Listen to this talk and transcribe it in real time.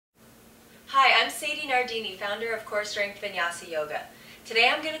Hi, I'm Sadie Nardini, founder of Core Strength Vinyasa Yoga. Today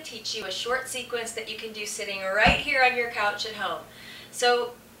I'm going to teach you a short sequence that you can do sitting right here on your couch at home.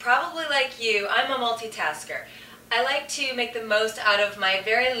 So probably like you, I'm a multitasker. I like to make the most out of my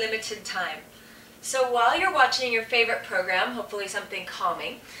very limited time. So while you're watching your favorite program, hopefully something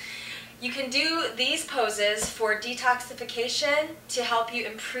calming, you can do these poses for detoxification to help you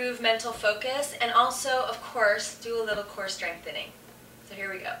improve mental focus and also, of course, do a little core strengthening. So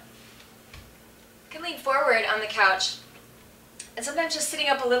here we go. You can lean forward on the couch, and sometimes just sitting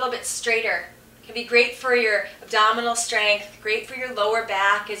up a little bit straighter can be great for your abdominal strength, great for your lower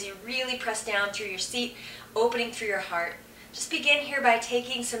back as you really press down through your seat, opening through your heart. Just begin here by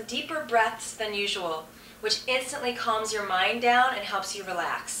taking some deeper breaths than usual, which instantly calms your mind down and helps you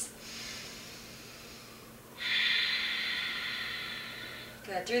relax.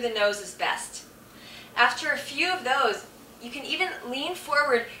 Good. Through the nose is best. After a few of those, you can even lean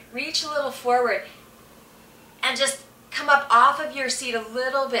forward, reach a little forward, and just come up off of your seat a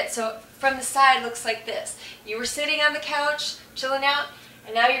little bit. So from the side, looks like this. You were sitting on the couch, chilling out,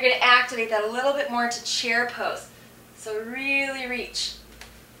 and now you're going to activate that a little bit more into chair pose. So really reach.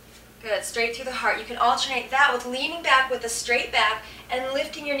 Good, straight through the heart. You can alternate that with leaning back with a straight back and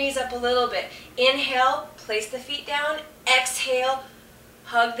lifting your knees up a little bit. Inhale, place the feet down. Exhale,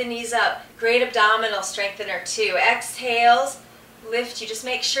 hug the knees up. Great abdominal strengthener too. Exhales, lift. You just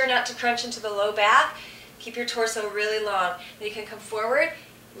make sure not to crunch into the low back. Keep your torso really long. Then you can come forward,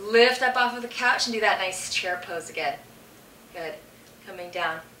 lift up off of the couch, and do that nice chair pose again. Good. Coming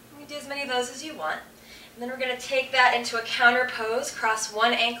down. You can do as many of those as you want. And then we're going to take that into a counter pose. Cross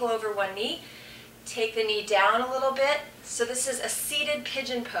one ankle over one knee. Take the knee down a little bit. So this is a seated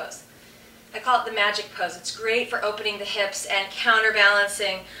pigeon pose. I call it the magic pose. It's great for opening the hips and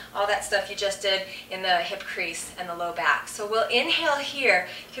counterbalancing all that stuff you just did in the hip crease and the low back. So we'll inhale here.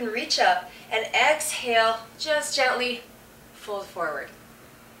 You can reach up and exhale, just gently fold forward.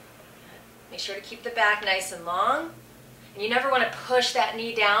 Make sure to keep the back nice and long. And you never want to push that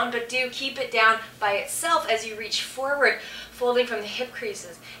knee down, but do keep it down by itself as you reach forward, folding from the hip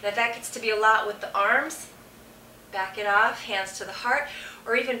creases. And if that gets to be a lot with the arms, back it off, hands to the heart,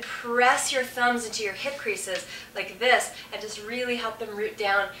 or even press your thumbs into your hip creases like this and just really help them root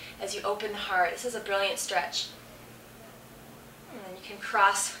down as you open the heart. This is a brilliant stretch. And then you can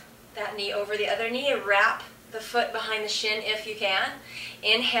cross that knee over the other knee and wrap the foot behind the shin if you can.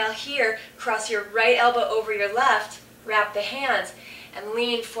 Inhale here, cross your right elbow over your left, wrap the hands, and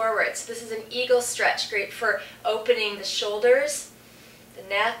lean forward. So this is an eagle stretch, great for opening the shoulders, the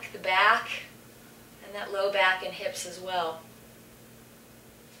neck, the back, and that low back and hips as well.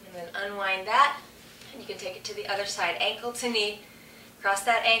 And then unwind that, and you can take it to the other side, ankle to knee, cross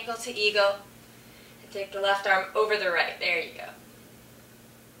that ankle to eagle, and take the left arm over the right. There you go.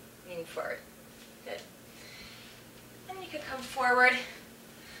 Leaning forward. Good. And you can come forward.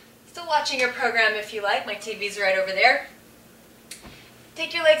 Still watching your program if you like. My TV's right over there.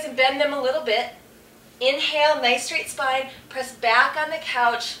 Take your legs and bend them a little bit. Inhale, nice straight spine. Press back on the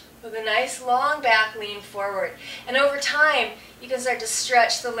couch with a nice long back, lean forward. And over time, you can start to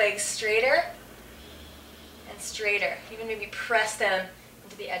stretch the legs straighter and straighter. Even maybe press them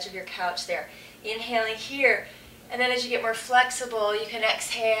into the edge of your couch there. Inhaling here, and then as you get more flexible, you can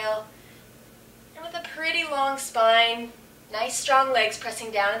exhale. And with a pretty long spine, nice strong legs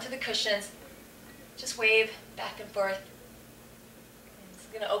pressing down into the cushions, just wave back and forth. It's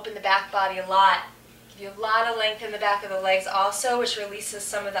going to open the back body a lot. Give you a lot of length in the back of the legs also, which releases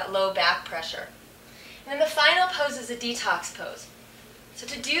some of that low back pressure. And then the final pose is a detox pose. So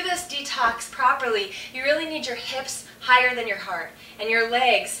to do this detox properly, you really need your hips higher than your heart and your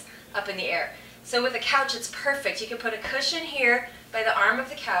legs up in the air. So with a couch, it's perfect. You can put a cushion here by the arm of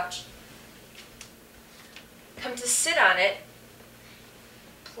the couch. Come to sit on it.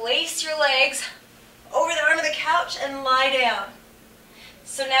 Place your legs over the arm of the couch and lie down.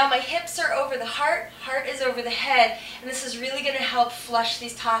 So now my hips are over the heart is over the head, and this is really going to help flush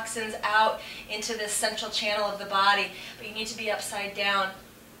these toxins out into this central channel of the body, but you need to be upside down.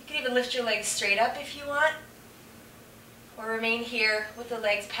 You can even lift your legs straight up if you want, or remain here with the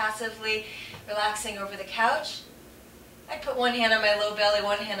legs passively relaxing over the couch. I put one hand on my low belly,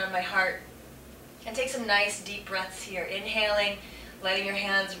 one hand on my heart, and take some nice deep breaths here. Inhaling, letting your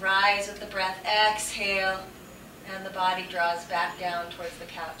hands rise with the breath. Exhale. And the body draws back down towards the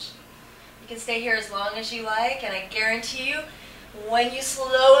couch. You can stay here as long as you like, and I guarantee you, when you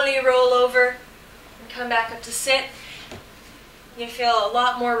slowly roll over and come back up to sit, you feel a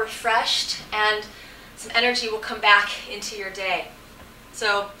lot more refreshed, and some energy will come back into your day.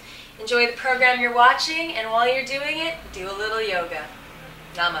 So enjoy the program you're watching, and while you're doing it, do a little yoga.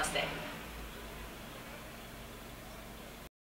 Namaste.